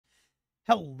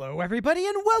Hello everybody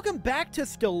and welcome back to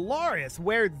Stellaris,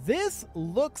 where this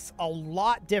looks a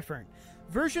lot different.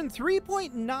 Version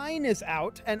 3.9 is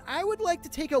out, and I would like to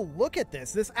take a look at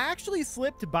this. This actually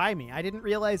slipped by me. I didn't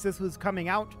realize this was coming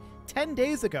out 10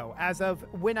 days ago as of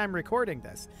when I'm recording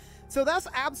this. So that's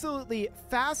absolutely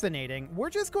fascinating.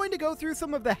 We're just going to go through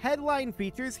some of the headline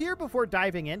features here before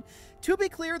diving in. To be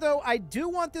clear though, I do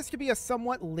want this to be a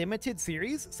somewhat limited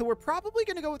series, so we're probably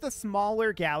going to go with a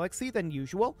smaller galaxy than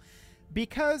usual,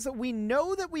 because we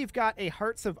know that we've got a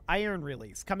Hearts of Iron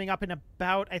release coming up in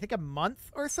about, I think, a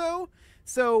month or so.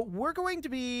 So we're going to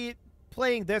be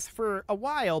playing this for a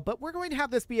while, but we're going to have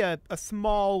this be a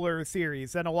smaller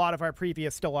series than a lot of our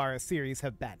previous Stellaris series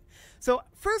have been. So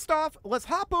first off, let's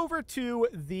hop over to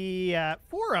the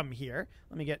forum here.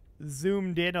 Let me get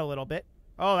zoomed in a little bit.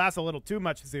 Oh, that's a little too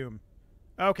much zoom.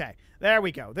 Okay, there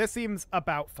we go. This seems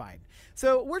about fine.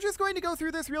 So we're just going to go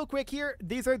through this real quick here.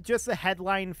 These are just the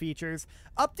headline features.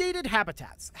 Updated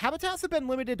habitats. Habitats have been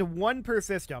limited to 1 per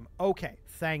system. Okay,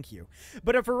 thank you.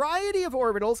 But a variety of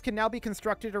orbitals can now be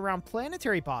constructed around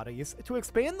planetary bodies to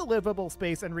expand the livable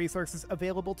space and resources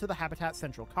available to the Habitat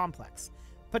Central Complex.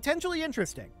 Potentially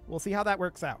interesting. We'll see how that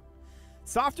works out.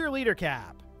 Softer leader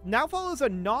cap. Now follows a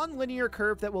non-linear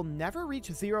curve that will never reach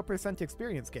 0%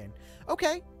 experience gain.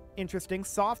 Okay. Interesting.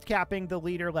 Soft capping the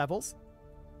leader levels.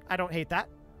 I don't hate that.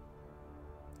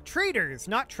 Traders,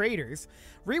 not traders.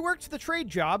 Reworked the trade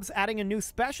jobs, adding a new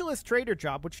specialist trader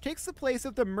job, which takes the place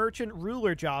of the merchant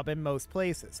ruler job in most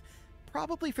places.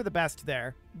 Probably for the best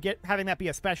there, having that be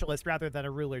a specialist rather than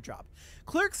a ruler job.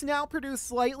 Clerks now produce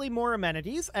slightly more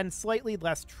amenities and slightly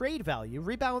less trade value,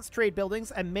 rebalanced trade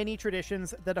buildings, and many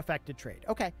traditions that affected trade.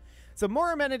 Okay, so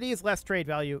more amenities, less trade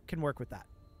value, can work with that.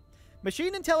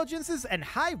 Machine intelligences and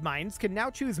hive minds can now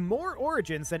choose more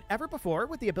origins than ever before,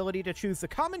 with the ability to choose the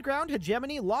common ground,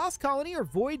 hegemony, lost colony, or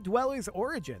void dwellers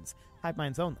origins. Hive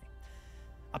minds only.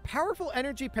 A powerful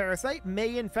energy parasite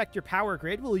may infect your power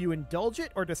grid. Will you indulge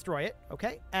it or destroy it?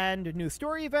 Okay. And new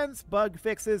story events, bug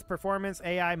fixes, performance,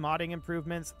 AI, modding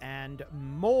improvements, and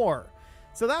more.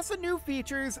 So that's the new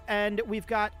features, and we've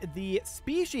got the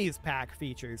species pack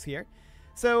features here.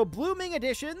 So blooming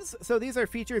additions, so these are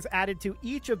features added to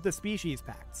each of the species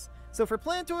packs. So for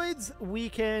plantoids, we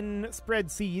can spread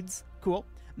seeds. Cool.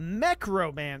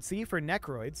 Mechromancy for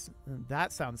necroids.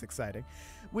 That sounds exciting.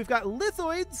 We've got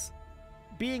lithoids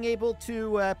being able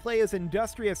to play as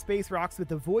industrious space rocks with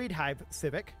the Void Hive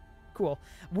Civic. Cool.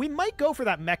 We might go for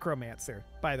that Mechromancer,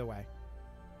 by the way.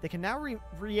 They can now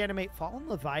reanimate fallen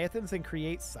leviathans and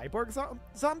create cyborg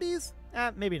zombies?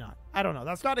 Maybe not. I don't know.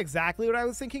 That's not exactly what I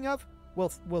was thinking of.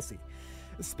 We'll see.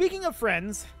 Speaking of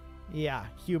friends, yeah,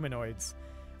 humanoids.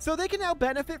 So they can now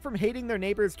benefit from hating their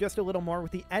neighbors just a little more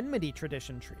with the enmity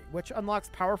tradition tree, which unlocks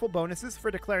powerful bonuses for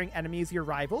declaring enemies your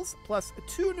rivals, plus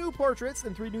 2 new portraits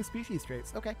and 3 new species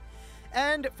traits. Okay.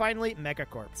 And finally,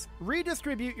 Megacorps.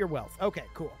 Redistribute your wealth. Okay,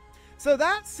 cool. So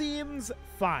that seems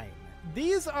fine.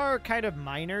 These are kind of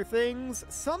minor things.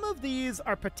 Some of these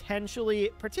are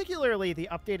potentially, particularly the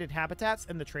updated habitats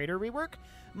and the trader rework,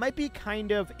 might be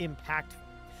kind of impactful.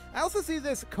 I also see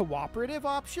this cooperative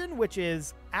option, which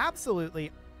is absolutely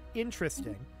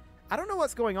interesting. I don't know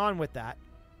what's going on with that.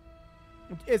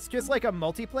 It's just like a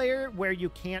multiplayer where you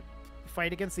can't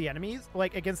fight against the enemies,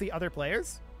 like against the other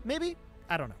players, maybe?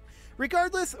 I don't know.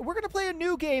 Regardless, we're going to play a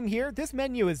new game here. This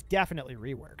menu is definitely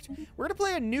reworked. We're going to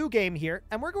play a new game here,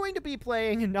 and we're going to be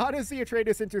playing not as the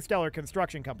Atreides Interstellar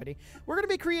Construction Company. We're going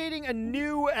to be creating a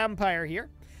new empire here.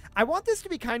 I want this to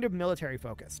be kind of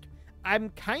military-focused. I'm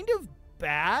kind of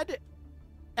bad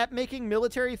at making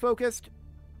military-focused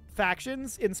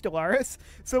factions in Stellaris,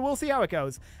 so we'll see how it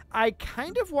goes. I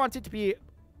kind of want it to be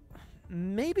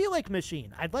maybe like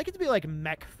machine. I'd like it to be like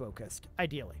mech-focused,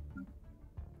 ideally.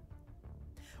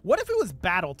 What if it was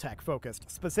Battletech focused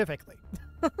specifically?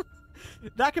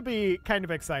 That could be kind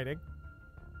of exciting.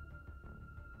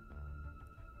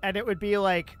 And it would be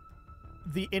like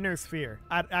the inner sphere.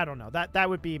 I don't know. That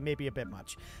would be maybe a bit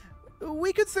much.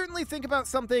 We could certainly think about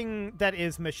something that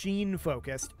is machine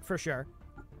focused for sure.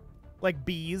 Like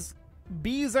bees.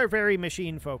 Bees are very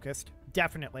machine focused.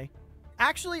 Definitely.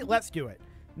 Actually, let's do it.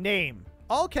 Name.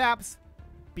 All caps.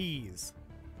 Bees.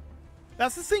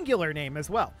 That's the singular name as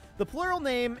well. The plural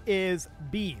name is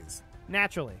bees,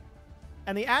 naturally.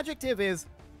 And the adjective is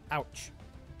ouch.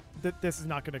 This is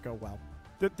not going to go well.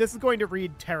 This is going to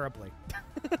read terribly.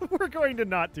 We're going to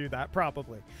not do that,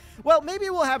 probably. Well, maybe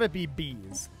we'll have it be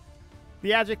bees.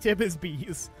 The adjective is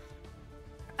bees.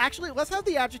 Actually, let's have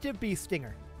the adjective be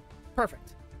stinger.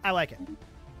 Perfect. I like it.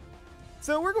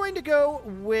 So we're going to go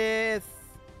with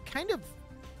kind of...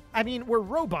 I mean, we're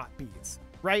robot bees,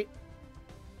 right?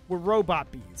 We're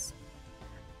robot bees.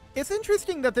 It's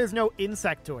interesting that there's no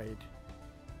insectoid.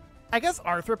 I guess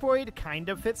arthropoid kind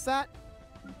of fits that.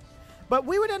 But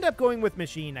we would end up going with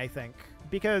machine, I think,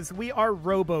 because we are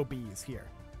robo-bees here.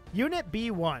 Unit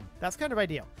B1. That's kind of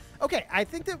ideal. Okay, I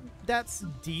think that's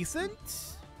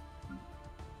decent.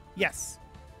 Yes,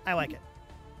 I like it.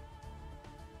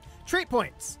 Trait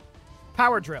points.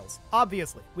 Power drills,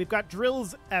 obviously. We've got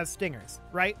drills as stingers,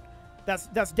 right?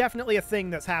 That's definitely a thing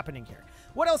that's happening here.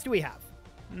 What else do we have?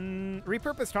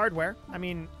 Repurposed hardware. I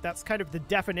mean, that's kind of the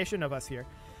definition of us here.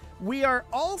 We are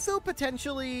also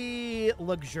potentially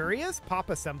luxurious. Pop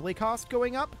assembly cost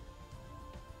going up.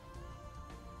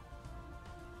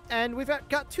 And we've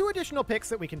got 2 additional picks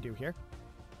that we can do here.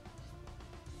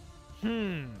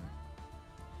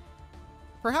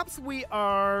 Perhaps we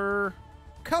are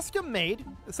custom made,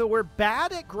 so we're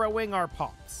bad at growing our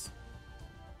pops.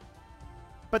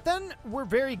 But then we're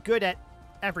very good at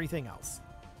everything else.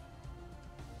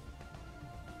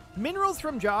 Minerals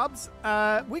from jobs,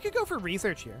 we could go for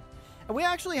research here. And we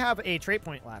actually have a trait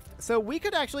point left. So we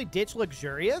could actually ditch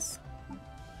luxurious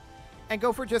and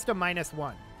go for just a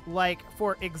 -1. Like,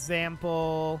 for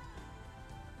example,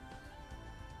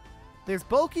 there's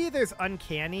bulky, there's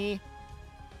uncanny,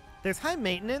 there's high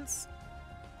maintenance.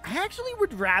 I actually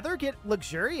would rather get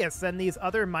luxurious than these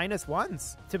other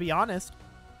 -1s, to be honest.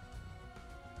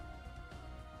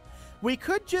 We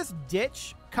could just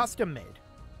ditch custom made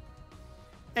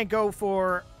and go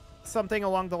for something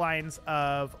along the lines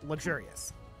of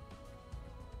luxurious.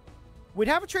 We'd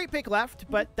have a trait pick left,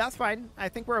 but that's fine. I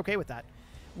think we're okay with that.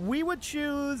 We would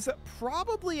choose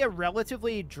probably a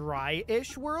relatively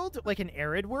dry-ish world, like an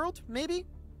arid world, maybe?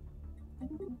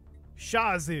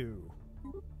 Shazu.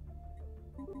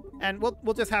 And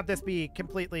we'll just have this be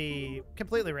completely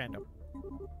random.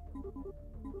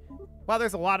 Wow,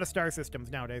 there's a lot of star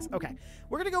systems nowadays. Okay,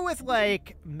 we're gonna go with,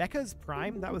 like, Mecha's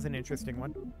Prime. That was an interesting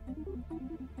one.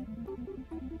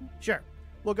 Sure,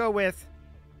 we'll go with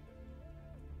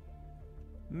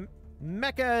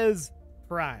Mecha's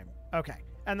Prime. Okay,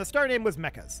 and the star name was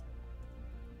Mechas.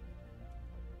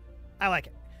 I like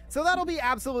it. So that'll be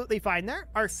absolutely fine there.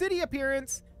 Our city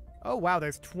appearance. Oh, wow,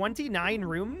 there's 29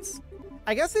 rooms?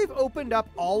 I guess they've opened up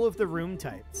all of the room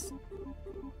types.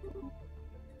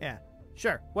 Yeah,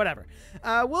 sure, whatever.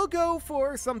 We'll go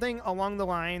for something along the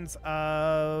lines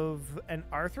of an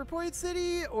arthropoid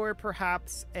city, or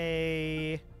perhaps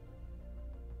a...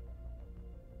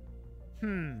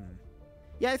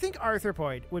 Yeah, I think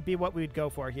arthropoid would be what we'd go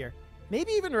for here.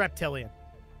 Maybe even reptilian.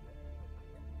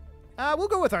 We'll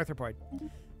go with arthropoid.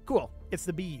 Cool. It's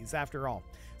the bees, after all.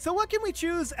 So what can we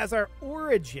choose as our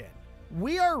origin?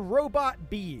 We are robot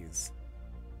bees.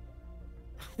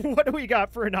 What do we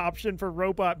got for an option for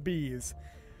robot bees?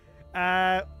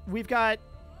 We've got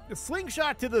a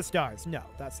slingshot to the stars. No,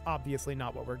 that's obviously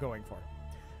not what we're going for.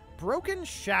 Broken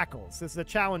shackles. This is a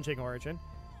challenging origin.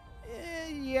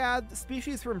 Yeah,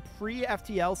 species from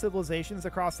pre-FTL civilizations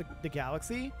across the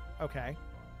galaxy. Okay.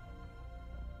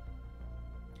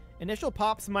 Initial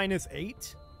pops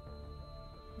 -8.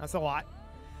 That's a lot.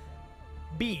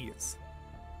 Bees.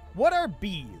 What are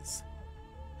bees?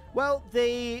 Well,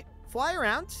 they fly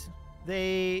around.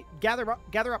 They gather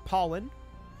up pollen,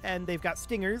 and they've got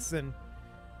stingers, and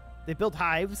they build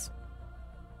hives.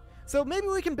 So maybe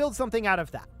we can build something out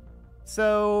of that.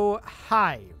 So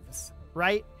hives,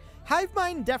 right? Hive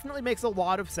mind definitely makes a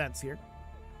lot of sense here.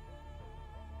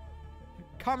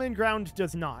 Common ground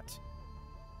does not.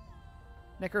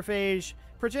 Necrophage,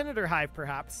 progenitor hive,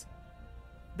 perhaps.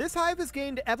 This hive has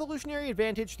gained evolutionary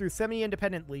advantage through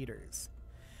semi-independent leaders.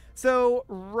 So,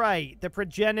 right, the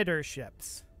progenitor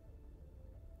ships.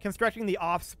 Constructing the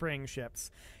offspring ships.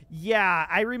 Yeah,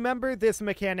 I remember this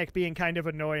mechanic being kind of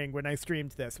annoying when I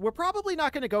streamed this. We're probably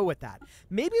not going to go with that.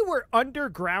 Maybe we're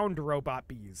underground robot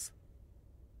bees.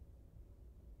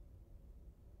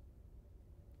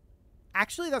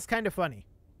 Actually, that's kind of funny.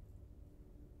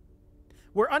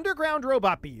 We're underground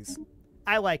robot bees.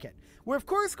 I like it. We're, of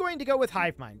course, going to go with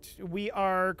hive mind. We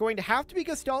are going to have to be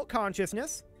Gestalt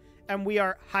consciousness, and we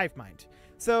are hive mind.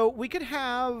 So we could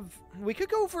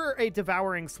go for a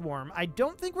devouring swarm. I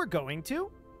don't think we're going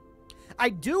to. I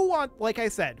do want, like I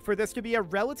said, for this to be a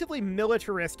relatively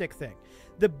militaristic thing.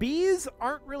 The bees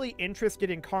aren't really interested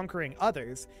in conquering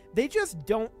others. They just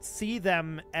don't see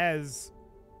them as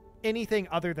anything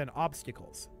other than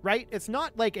obstacles, right? It's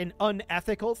not like an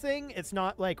unethical thing. It's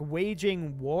not like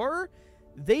waging war.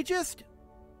 They just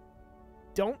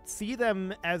don't see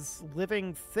them as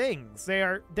living things.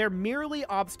 They're merely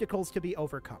obstacles to be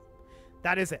overcome.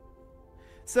 That is it.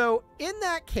 So in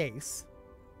that case,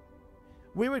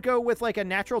 we would go with like a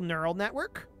natural neural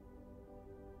network.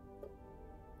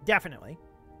 Definitely.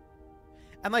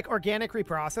 And like organic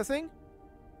reprocessing.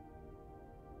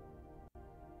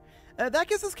 That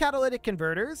gives us catalytic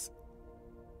converters.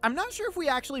 I'm not sure if we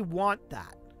actually want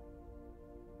that.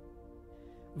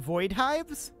 Void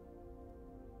hives.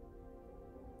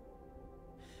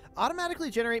 Automatically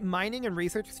generate mining and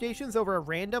research stations over a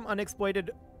random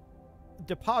unexploited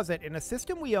deposit in a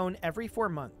system we own every 4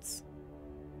 months.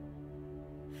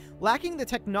 Lacking the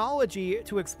technology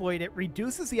to exploit it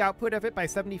reduces the output of it by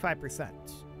 75%.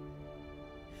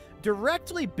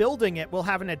 Directly building it will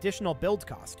have an additional build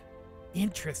cost.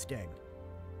 Interesting.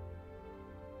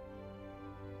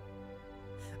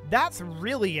 That's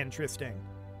really interesting.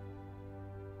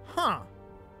 Huh.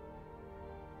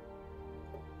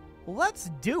 Let's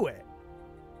do it.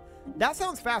 That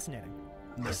sounds fascinating.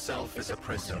 The self is a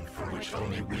prison from which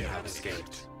only we have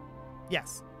escaped.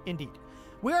 Yes, indeed.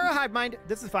 We are a hive mind.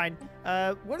 This is fine.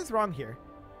 What is wrong here?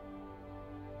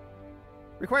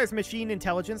 Requires machine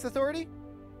intelligence authority?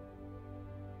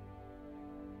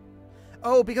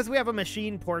 Oh, because we have a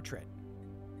machine portrait.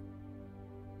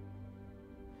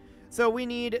 So we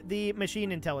need the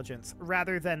machine intelligence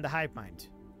rather than the hive mind.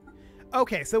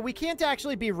 Okay, so we can't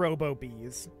actually be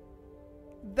robo-bees.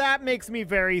 That makes me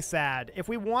very sad. If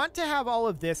we want to have all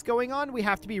of this going on, we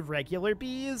have to be regular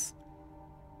bees.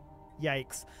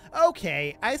 Yikes.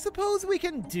 Okay, I suppose we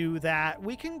can do that.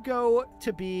 We can go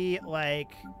to be,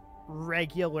 like,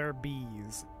 regular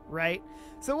bees, right?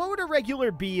 So what would a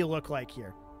regular bee look like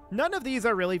here? None of these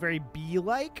are really very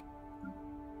bee-like.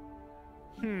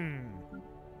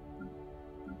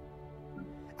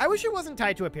 I wish it wasn't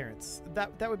tied to appearance.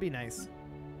 That would be nice.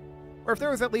 Or if there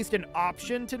was at least an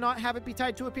option to not have it be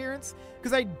tied to appearance.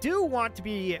 Because I do want to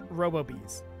be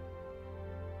robo-bees.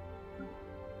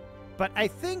 But I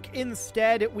think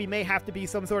instead we may have to be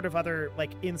some sort of other,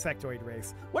 like, insectoid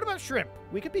race. What about shrimp?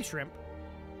 We could be shrimp.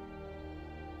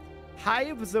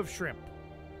 Hives of shrimp.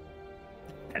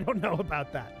 I don't know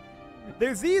about that.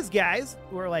 There's these guys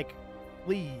who are like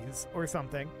fleas or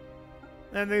something.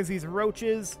 And there's these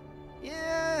roaches.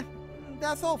 Yeah,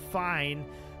 that's all fine.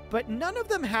 But none of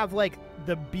them have, like,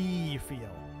 the bee feel,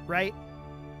 right?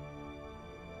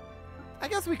 I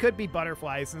guess we could be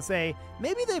butterflies and say,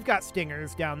 maybe they've got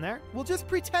stingers down there. We'll just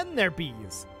pretend they're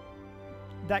bees.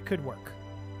 That could work.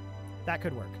 That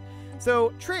could work.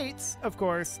 So, traits, of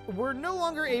course, we're no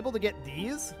longer able to get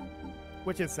these,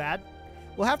 which is sad.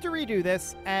 We'll have to redo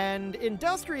this. And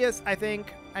industrious, I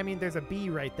think, I mean, there's a bee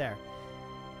right there.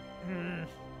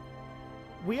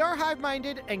 We are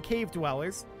hive-minded and cave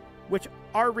dwellers, which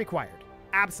are required.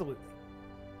 Absolutely.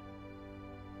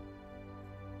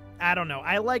 I don't know.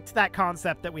 I liked that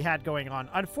concept that we had going on.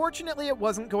 Unfortunately, it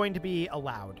wasn't going to be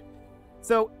allowed.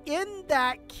 So in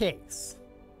that case,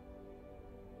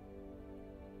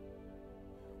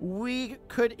 we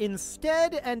could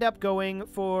instead end up going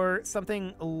for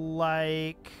something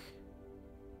like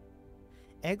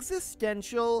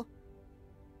existential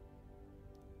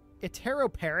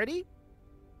heteroparity.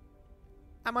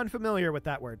 I'm unfamiliar with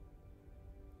that word.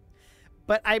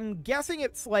 But I'm guessing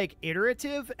it's like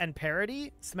iterative and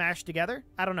parody smashed together.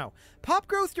 I don't know. Pop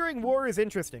growth during war is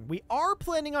interesting. We are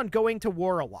planning on going to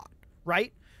war a lot,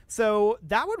 right? So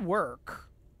that would work.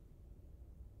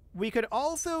 We could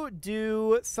also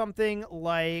do something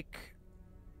like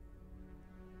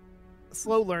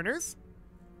slow learners.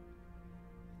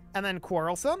 And then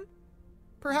quarrelsome,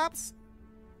 perhaps.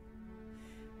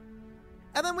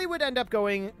 And then we would end up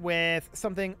going with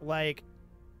something like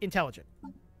intelligent.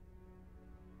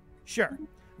 Sure,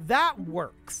 that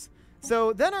works.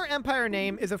 So then our empire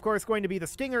name is, of course, going to be the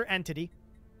Stinger entity,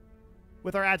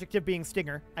 with our adjective being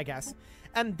Stinger, I guess.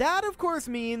 And that, of course,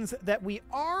 means that we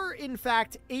are, in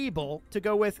fact, able to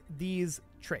go with these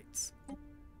traits.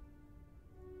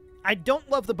 I don't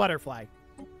love the butterfly.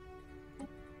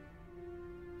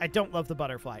 I don't love the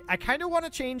butterfly. I kind of want to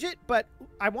change it, but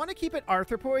I want to keep it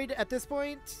arthropoid at this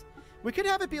point. We could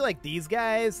have it be like these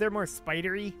guys. They're more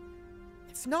spidery.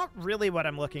 It's not really what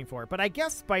I'm looking for, but I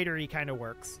guess spidery kind of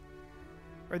works.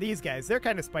 Or these guys. They're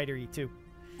kind of spidery, too.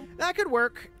 That could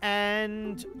work,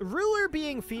 and ruler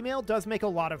being female does make a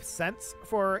lot of sense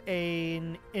for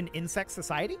an insect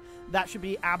society. That should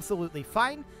be absolutely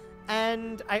fine.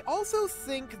 And I also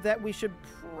think that we should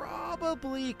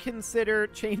probably consider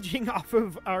changing off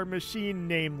of our machine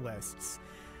name lists.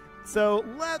 So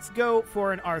let's go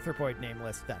for an arthropoid name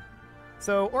list then.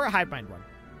 So, or a hive mind one.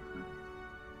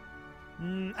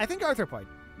 I think arthropoid.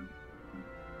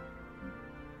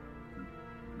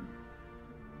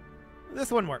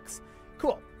 This one works.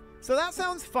 Cool. So that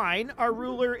sounds fine. Our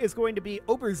ruler is going to be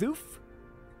Oberzoof.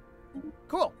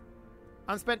 Cool.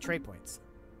 Unspent trait points.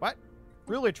 What?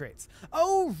 Ruler traits.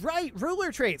 Oh, right,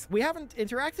 ruler traits. We haven't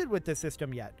interacted with this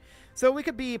system yet. So we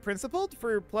could be principled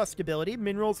for plus stability,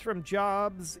 minerals from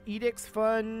jobs, edicts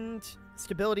fund,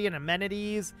 stability and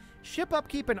amenities, ship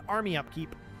upkeep, and army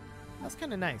upkeep. That's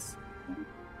kind of nice.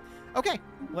 Okay,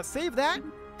 let's save that,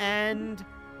 and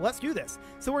let's do this.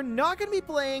 So we're not going to be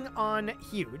playing on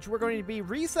huge. We're going to be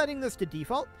resetting this to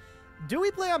default. Do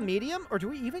we play on medium, or do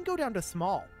we even go down to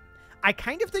small? I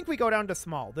kind of think we go down to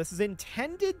small. This is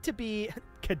intended to be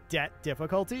cadet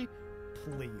difficulty.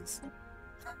 Please.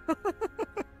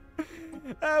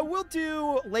 We'll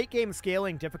do late game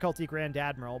scaling difficulty Grand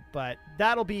Admiral, but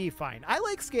that'll be fine. I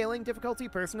like scaling difficulty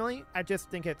personally. I just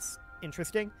think it's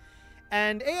interesting.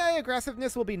 And AI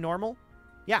aggressiveness will be normal.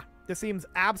 Yeah, this seems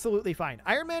absolutely fine.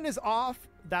 Iron Man is off.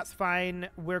 That's fine.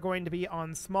 We're going to be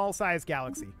on small size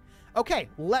galaxy. Okay,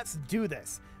 let's do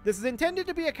this. This is intended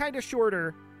to be a kind of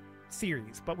shorter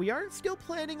series, but we are still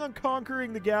planning on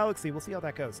conquering the galaxy. We'll see how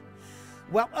that goes.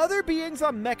 While other beings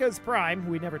on Mechas Prime,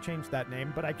 we never changed that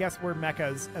name, but I guess we're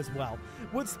Mechas as well,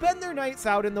 would spend their nights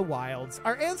out in the wilds,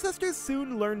 our ancestors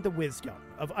soon learned the wisdom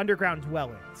of underground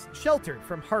dwellings, sheltered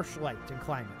from harsh light and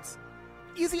climates.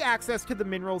 Easy access to the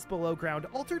minerals below ground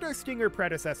altered our Stinger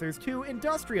predecessors to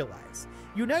industrialize,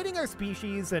 uniting our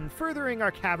species and furthering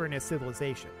our cavernous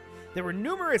civilization. There were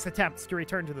numerous attempts to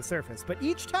return to the surface, but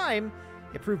each time,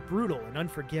 it proved brutal and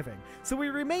unforgiving, so we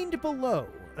remained below,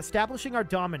 establishing our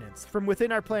dominance from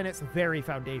within our planet's very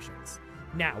foundations.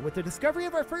 Now, with the discovery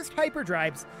of our first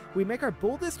hyperdrives, we make our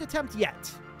boldest attempt yet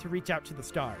to reach out to the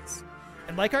stars.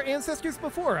 And like our ancestors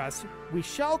before us, we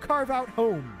shall carve out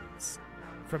homes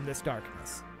from this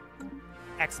darkness.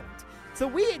 Excellent. So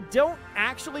we don't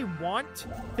actually want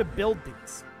to build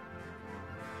these.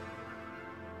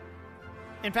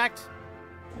 In fact,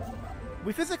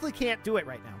 we physically can't do it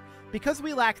right now because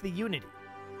we lack the unity.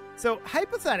 So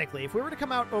hypothetically, if we were to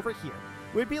come out over here,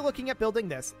 we'd be looking at building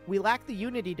this. We lack the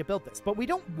unity to build this, but we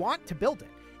don't want to build it.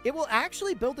 It will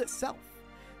actually build itself.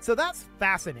 So that's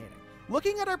fascinating.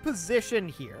 Looking at our position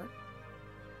here,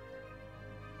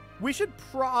 we should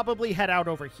probably head out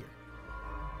over here.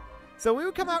 So we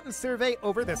would come out and survey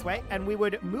over this way, and we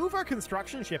would move our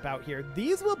construction ship out here.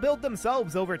 These will build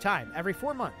themselves over time, every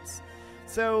 4 months.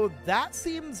 So that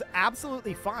seems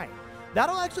absolutely fine.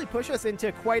 That'll actually push us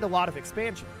into quite a lot of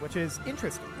expansion, which is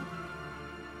interesting.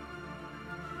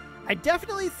 I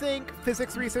definitely think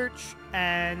physics research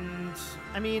and,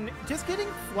 I mean, just getting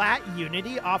flat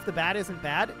unity off the bat isn't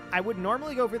bad. I would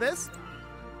normally go for this.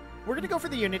 We're going to go for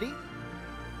the unity.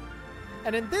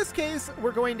 And in this case,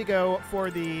 we're going to go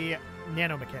for the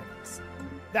nanomechanics.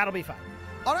 That'll be fine.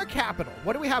 On our capital,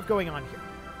 what do we have going on here?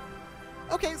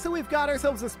 Okay, so we've got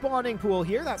ourselves a spawning pool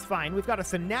here. That's fine. We've got a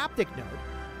synaptic node,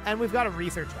 and we've got a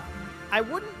research lab. I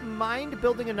wouldn't mind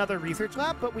building another research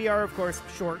lab, but we are, of course,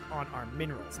 short on our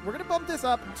minerals. We're going to bump this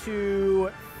up to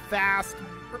fast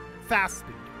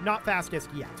speed. Not fastest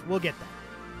yet. We'll get there.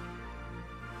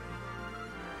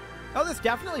 Oh, this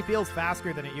definitely feels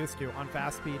faster than it used to on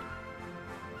fast speed.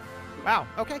 Wow,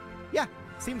 okay. Yeah,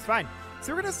 seems fine.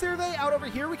 So we're going to survey out over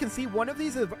here. We can see one of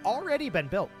these have already been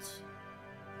built.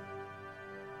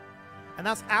 And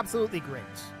that's absolutely great.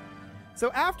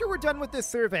 So after we're done with this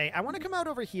survey, I want to come out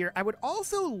over here. I would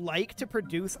also like to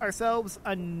produce ourselves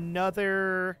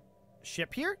another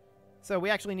ship here. So we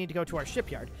actually need to go to our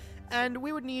shipyard. And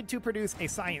we would need to produce a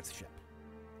science ship.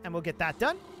 And we'll get that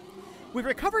done. We've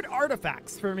recovered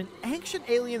artifacts from an ancient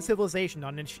alien civilization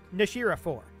on Nashira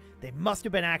 4. They must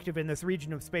have been active in this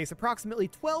region of space approximately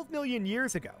 12 million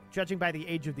years ago, judging by the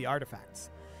age of the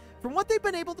artifacts. From what they've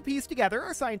been able to piece together,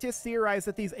 our scientists theorize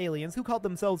that these aliens, who called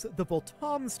themselves the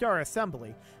Voltam Star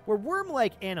Assembly, were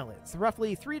worm-like annelids,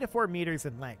 roughly 3 to 4 meters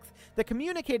in length, that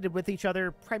communicated with each other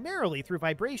primarily through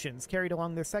vibrations carried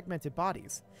along their segmented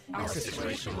bodies. Our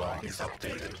situation log is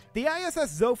updated. The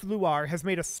ISS Zof Luar has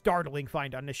made a startling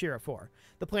find on Nashira 4.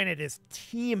 The planet is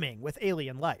teeming with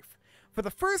alien life. For the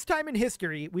first time in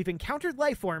history, we've encountered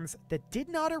life forms that did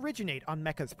not originate on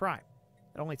Mechas Prime.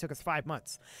 It only took us 5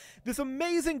 months. This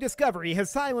amazing discovery has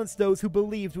silenced those who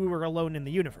believed we were alone in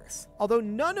the universe. Although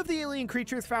none of the alien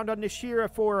creatures found on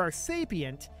Nashira 4 are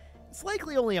sapient, it's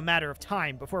likely only a matter of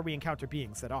time before we encounter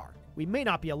beings that are. We may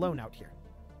not be alone out here.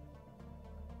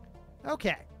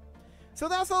 Okay. So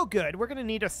that's all good. We're going to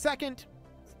need a second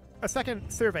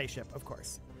survey ship, of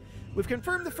course. We've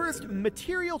confirmed the first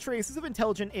material traces of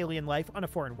intelligent alien life on a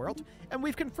foreign world, and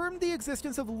we've confirmed the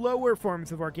existence of lower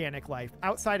forms of organic life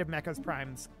outside of Mechas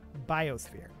Prime's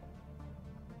biosphere.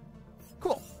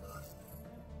 Cool.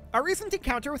 Our recent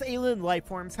encounter with alien life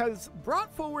forms has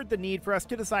brought forward the need for us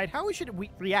to decide how we should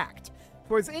react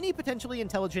towards any potentially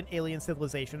intelligent alien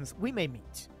civilizations we may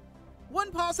meet.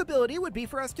 One possibility would be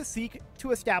for us to seek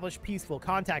to establish peaceful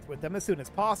contact with them as soon as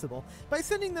possible by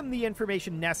sending them the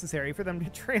information necessary for them to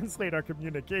translate our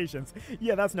communications.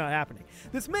 Yeah, that's not happening.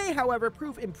 This may, however,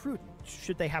 prove imprudent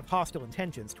should they have hostile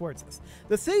intentions towards us.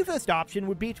 The safest option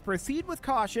would be to proceed with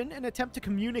caution and attempt to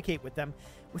communicate with them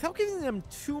without giving them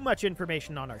too much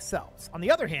information on ourselves. On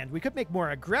the other hand, we could make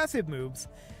more aggressive moves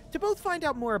to both find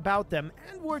out more about them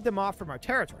and ward them off from our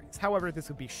territories. However, this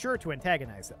would be sure to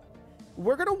antagonize them.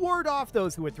 We're going to ward off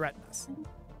those who would threaten us.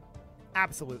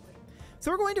 Absolutely. So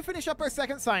we're going to finish up our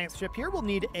second science ship here. We'll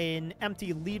need an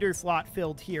empty leader slot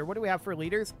filled here. What do we have for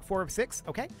leaders? 4 of 6.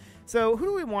 Okay. So who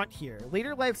do we want here?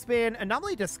 Leader lifespan,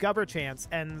 anomaly discover chance,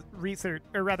 and research,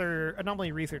 or rather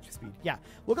anomaly research speed. Yeah,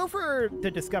 we'll go for the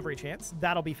discovery chance.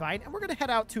 That'll be fine. And we're going to head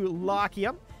out to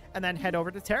Lochium and then head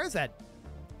over to Terrazed.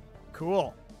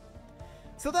 Cool.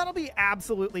 So that'll be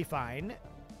absolutely fine.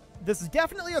 This is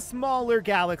definitely a smaller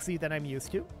galaxy than I'm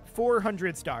used to.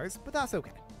 400 stars, but that's okay.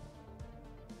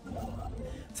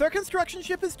 So our construction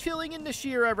ship is chilling in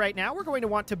Nashira right now. We're going to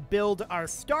want to build our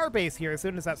starbase here as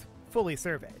soon as that's fully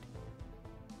surveyed.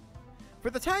 For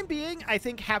the time being, I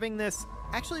think having this...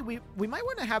 Actually, we might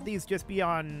want to have these just be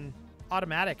on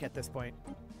automatic at this point.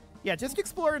 Yeah, just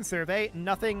explore and survey.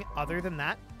 Nothing other than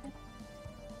that.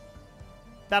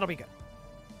 That'll be good.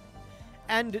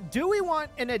 And do we want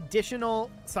an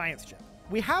additional science ship?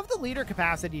 We have the leader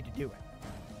capacity to do it.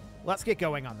 Let's get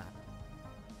going on that.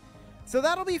 So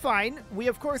that'll be fine. We,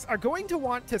 of course, are going to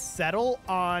want to settle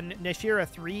on Nashira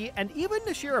 3 and even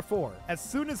Nashira 4 as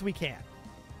soon as we can.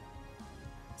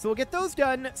 So we'll get those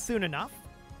done soon enough.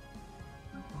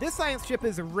 This science ship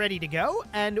is ready to go,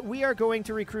 and we are going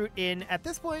to recruit in, at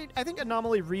this point, I think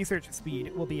anomaly research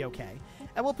speed will be okay.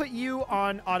 And we'll put you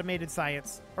on automated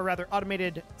science, or rather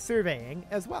automated surveying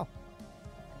as well.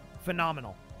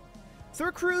 Phenomenal. So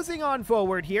we're cruising on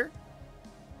forward here.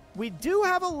 We do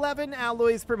have 11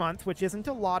 alloys per month, which isn't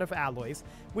a lot of alloys.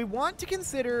 We want to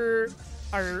consider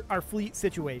our fleet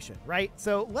situation, right?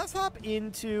 So let's hop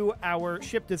into our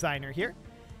ship designer here.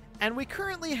 And we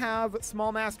currently have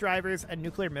small mass drivers and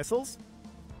nuclear missiles.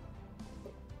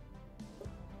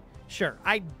 Sure,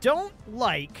 I don't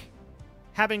like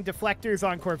having deflectors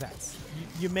on corvettes.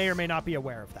 You may or may not be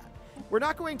aware of that. We're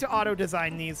not going to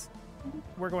auto-design these.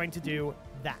 We're going to do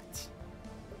that.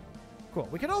 Cool.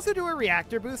 We can also do a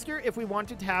reactor booster if we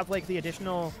wanted to have, like, the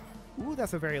additional... Ooh,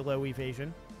 that's a very low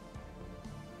evasion.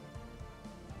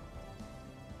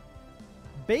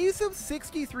 Base of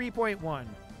 63.1.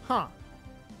 Huh.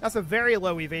 That's a very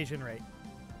low evasion rate.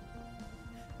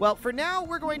 Well, for now,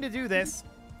 we're going to do this,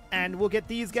 and we'll get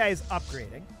these guys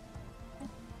upgrading.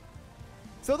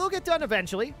 So they'll get done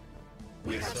eventually.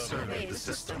 We have surveyed the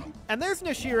system. And there's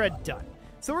Nashira done.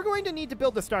 So we're going to need to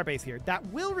build a starbase here. That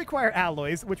will require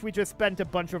alloys, which we just spent a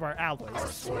bunch of our alloys. Our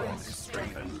swarms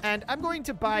strengthened. And I'm going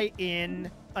to buy in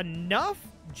enough,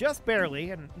 just barely,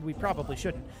 and we probably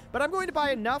shouldn't, but I'm going to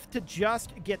buy enough to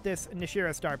just get this Nashira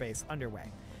starbase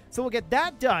underway. So we'll get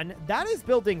that done. That is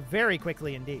building very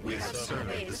quickly indeed. We have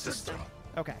surveyed the system.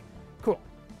 Okay, cool.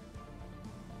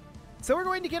 So we're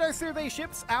going to get our survey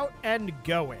ships out and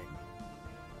going.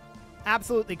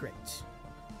 Absolutely great.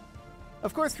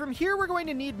 Of course, from here, we're going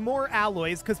to need more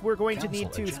alloys because we're going to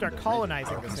need to start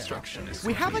colonizing this area.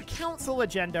 We have a council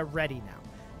agenda ready now.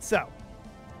 So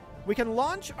we can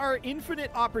launch our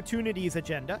infinite opportunities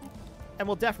agenda, and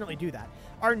we'll definitely do that.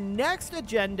 Our next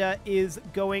agenda is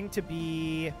going to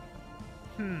be...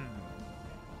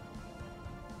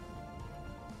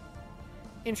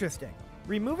 Interesting.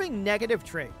 Removing negative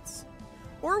traits.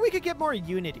 Or we could get more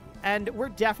unity, and we're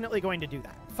definitely going to do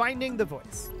that. Finding the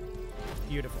voice.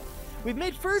 Beautiful. We've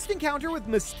made first encounter with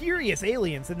mysterious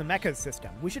aliens in the Mecha system.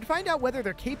 We should find out whether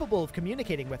they're capable of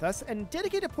communicating with us and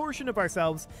dedicate a portion of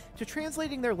ourselves to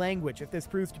translating their language if this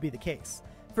proves to be the case.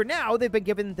 For now, they've been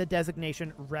given the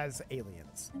designation Res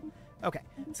Aliens. Okay,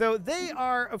 so they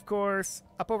are, of course,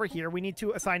 up over here. We need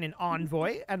to assign an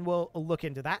envoy, and we'll look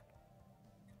into that.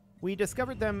 We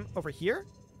discovered them over here.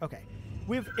 Okay,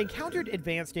 we've encountered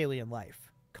advanced alien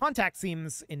life. Contact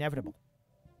seems inevitable.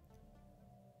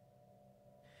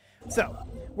 So,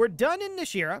 we're done in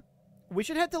Nashira. We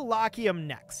should head to Lochium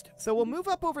next. So we'll move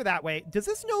up over that way. Does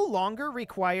this no longer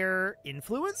require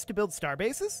influence to build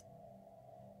starbases?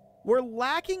 We're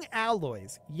lacking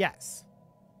alloys, yes.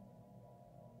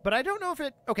 But I don't know if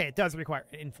it... Okay, it does require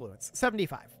influence.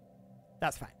 75.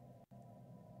 That's fine.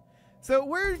 So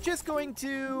we're just going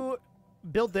to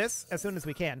build this as soon as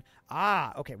we can.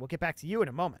 Ah, okay, we'll get back to you in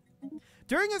a moment.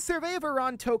 During a survey of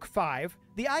Iran Tok 5,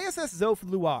 the ISS Zof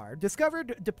Luar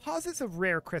discovered deposits of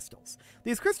rare crystals.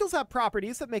 These crystals have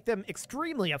properties that make them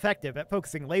extremely effective at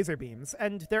focusing laser beams,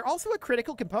 and they're also a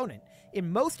critical component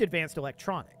in most advanced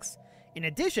electronics. In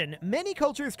addition, many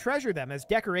cultures treasure them as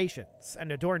decorations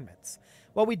and adornments.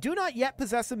 While we do not yet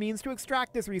possess the means to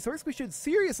extract this resource, we should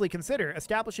seriously consider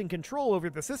establishing control over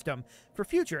the system for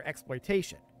future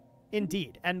exploitation.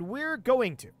 Indeed, and we're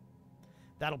going to.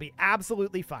 That'll be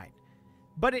absolutely fine.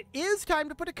 But it is time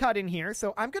to put a cut in here,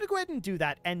 so I'm going to go ahead and do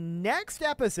that. And next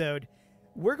episode,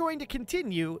 we're going to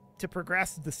continue to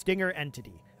progress the Stinger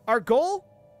entity. Our goal?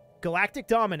 Galactic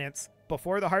dominance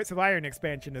before the Hearts of Iron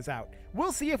expansion is out.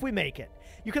 We'll see if we make it.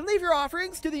 You can leave your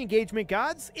offerings to the engagement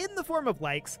gods in the form of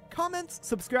likes, comments,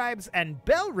 subscribes, and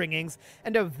bell ringings,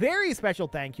 and a very special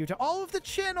thank you to all of the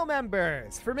channel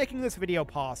members for making this video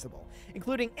possible,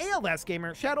 including ALS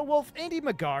Gamer, Shadow Wolf, Andy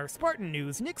McGar, Spartan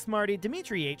News, Nick Smarty,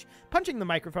 Dimitri H, Punching the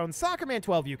Microphone,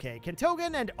 Soccerman12 UK,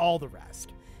 Kentogan, and all the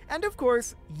rest. And of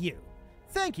course, you.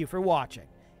 Thank you for watching.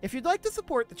 If you'd like to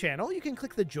support the channel, you can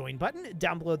click the join button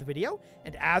down below the video,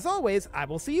 and as always, I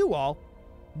will see you all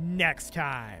next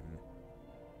time.